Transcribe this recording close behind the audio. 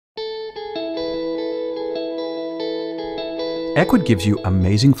Ecwid gives you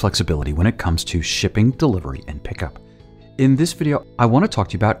amazing flexibility when it comes to shipping, delivery, and pickup. In this video, I want to talk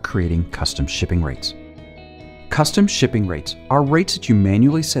to you about creating custom shipping rates. Custom shipping rates are rates that you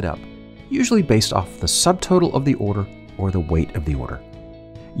manually set up, usually based off the subtotal of the order or the weight of the order.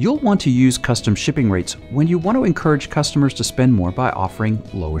 You'll want to use custom shipping rates when you want to encourage customers to spend more by offering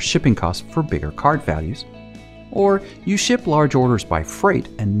lower shipping costs for bigger cart values, or you ship large orders by freight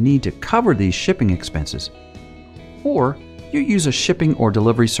and need to cover these shipping expenses, or you use a shipping or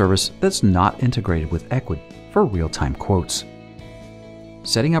delivery service that's not integrated with Ecwid for real-time quotes.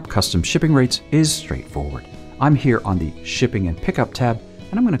 Setting up custom shipping rates is straightforward. I'm here on the Shipping and Pickup tab,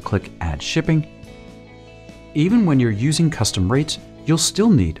 and I'm going to click Add Shipping. Even when you're using custom rates, you'll still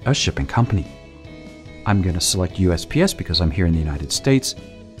need a shipping company. I'm going to select USPS because I'm here in the United States,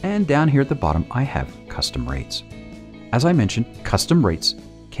 and down here at the bottom I have custom rates. As I mentioned, custom rates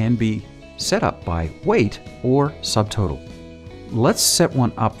can be set up by weight or subtotal. Let's set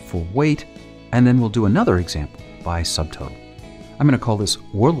one up for weight, and then we'll do another example by subtotal. I'm going to call this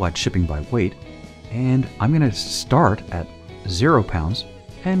worldwide shipping by weight, and I'm going to start at 0 pounds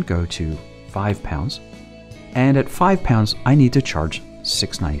and go to 5 pounds. And at 5 pounds, I need to charge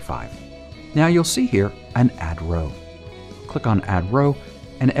 $6.95. Now you'll see here an add row. Click on add row,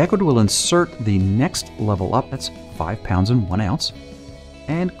 and Ecwid will insert the next level up, that's 5 pounds and 1 ounce,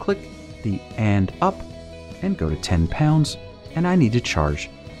 and click the and up and go to 10 pounds, and I need to charge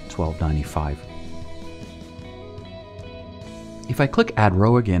 $12.95. If I click add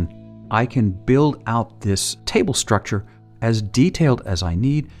row again, I can build out this table structure as detailed as I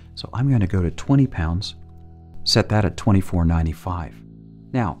need. So I'm going to go to 20 pounds, set that at $24.95.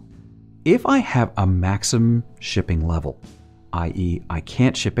 Now, if I have a maximum shipping level, i.e. I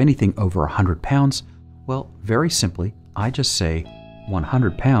can't ship anything over 100 pounds, well, very simply, I just say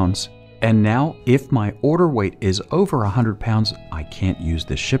 100 pounds. And now, if my order weight is over 100 pounds, I can't use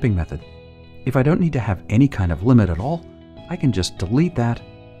this shipping method. If I don't need to have any kind of limit at all, I can just delete that,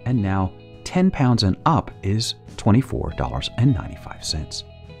 and now 10 pounds and up is $24.95.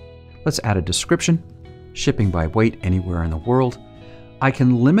 Let's add a description, shipping by weight anywhere in the world. I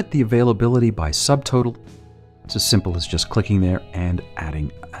can limit the availability by subtotal. It's as simple as just clicking there and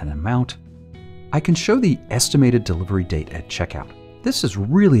adding an amount. I can show the estimated delivery date at checkout. This is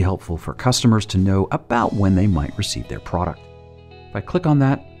really helpful for customers to know about when they might receive their product. If I click on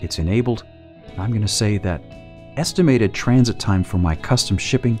that, it's enabled, and I'm going to say that estimated transit time for my custom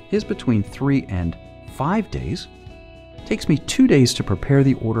shipping is between 3 and 5 days. It takes me 2 days to prepare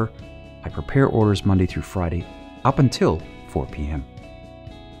the order. I prepare orders Monday through Friday up until 4 p.m.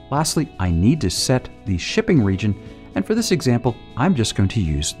 Lastly, I need to set the shipping region, and for this example, I'm just going to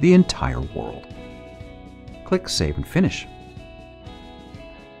use the entire world. Click Save and Finish.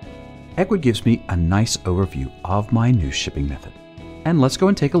 Ecwid gives me a nice overview of my new shipping method. And let's go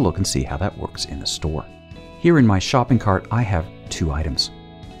and take a look and see how that works in the store. Here in my shopping cart, I have 2 items,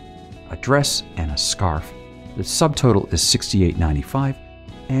 a dress and a scarf. The subtotal is $68.95,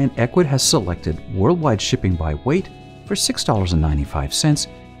 and Ecwid has selected worldwide shipping by weight for $6.95,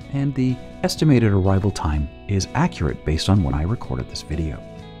 and the estimated arrival time is accurate based on when I recorded this video.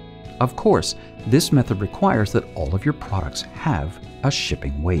 Of course, this method requires that all of your products have a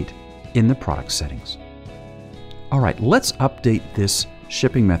shipping weight in the product settings. All right, let's update this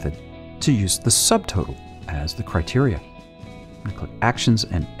shipping method to use the subtotal as the criteria. I'm going to click Actions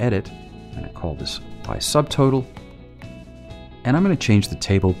and Edit. I'm going to call this by subtotal. And I'm going to change the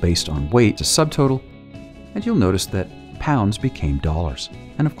table based on weight to subtotal. And you'll notice that pounds became dollars.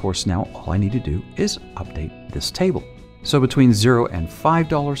 And of course, now all I need to do is update this table. So between $0 and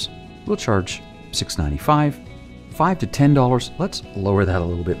 $5, we'll charge $6.95. $5 to $10, let's lower that a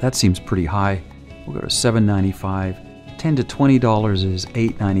little bit. That seems pretty high. We'll go to $7.95. $10 to $20 is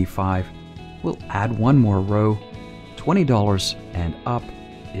 $8.95. We'll add one more row. $20 and up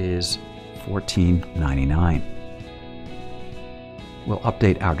is $14.99. We'll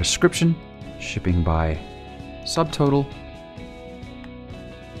update our description, shipping by subtotal.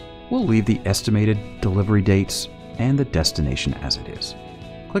 We'll leave the estimated delivery dates and the destination as it is.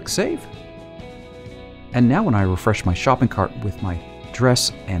 Click Save. And now when I refresh my shopping cart with my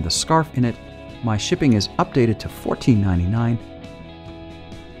dress and the scarf in it, my shipping is updated to $14.99,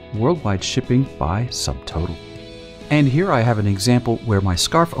 worldwide shipping by subtotal. And here I have an example where my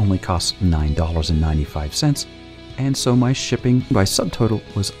scarf only costs $9.95, and so my shipping by subtotal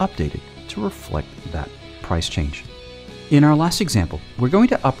was updated to reflect that price change. In our last example, we're going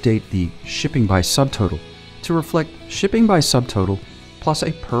to update the shipping by subtotal to reflect shipping by subtotal plus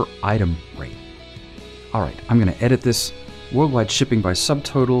a per item rate. All right, I'm going to edit this worldwide shipping by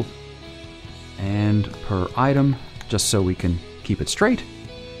subtotal and per item just so we can keep it straight.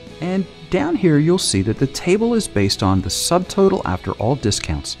 And down here, you'll see that the table is based on the subtotal after all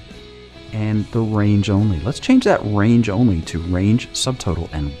discounts and the range only. Let's change that range only to range, subtotal,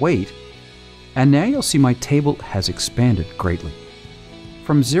 and weight. And now you'll see my table has expanded greatly.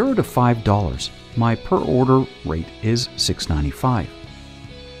 From $0 to $5, my per order rate is $6.95.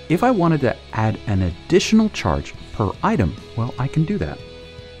 If I wanted to add an additional charge per item, well, I can do that.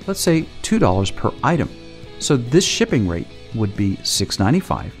 Let's say $2 per item. So this shipping rate would be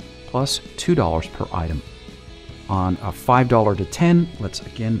 $6.95 plus $2 per item. On a $5 to $10, let's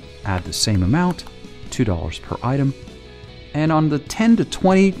again add the same amount, $2 per item. And on the $10 to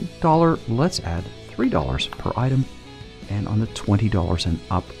 $20, let's add $3 per item. And on the $20 and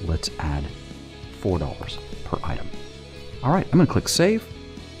up, let's add $4 per item. All right, I'm going to click Save.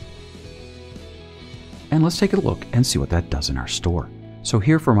 And let's take a look and see what that does in our store. So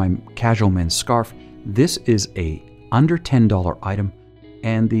here for my casual men's scarf, this is a under $10 item,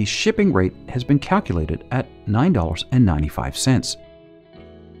 and the shipping rate has been calculated at $9.95.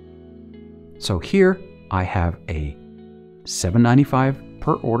 So here I have a $7.95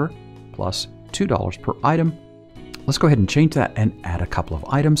 per order plus $2 per item. Let's go ahead and change that and add a couple of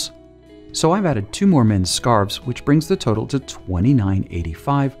items. So I've added 2 more men's scarves, which brings the total to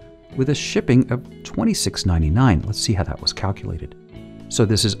 $29.85 with a shipping of $26.99. Let's see how that was calculated. So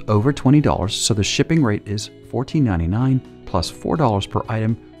this is over $20, so the shipping rate is $14.99 plus $4 per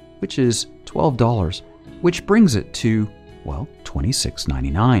item, which is $12, which brings it to, well,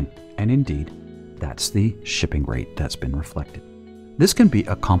 $26.99. And indeed, that's the shipping rate that's been reflected. This can be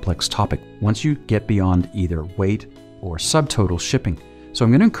a complex topic once you get beyond either weight or subtotal shipping. So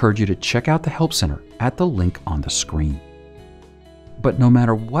I'm going to encourage you to check out the Help Center at the link on the screen. But no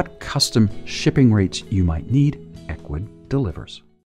matter what custom shipping rates you might need, Ecwid delivers.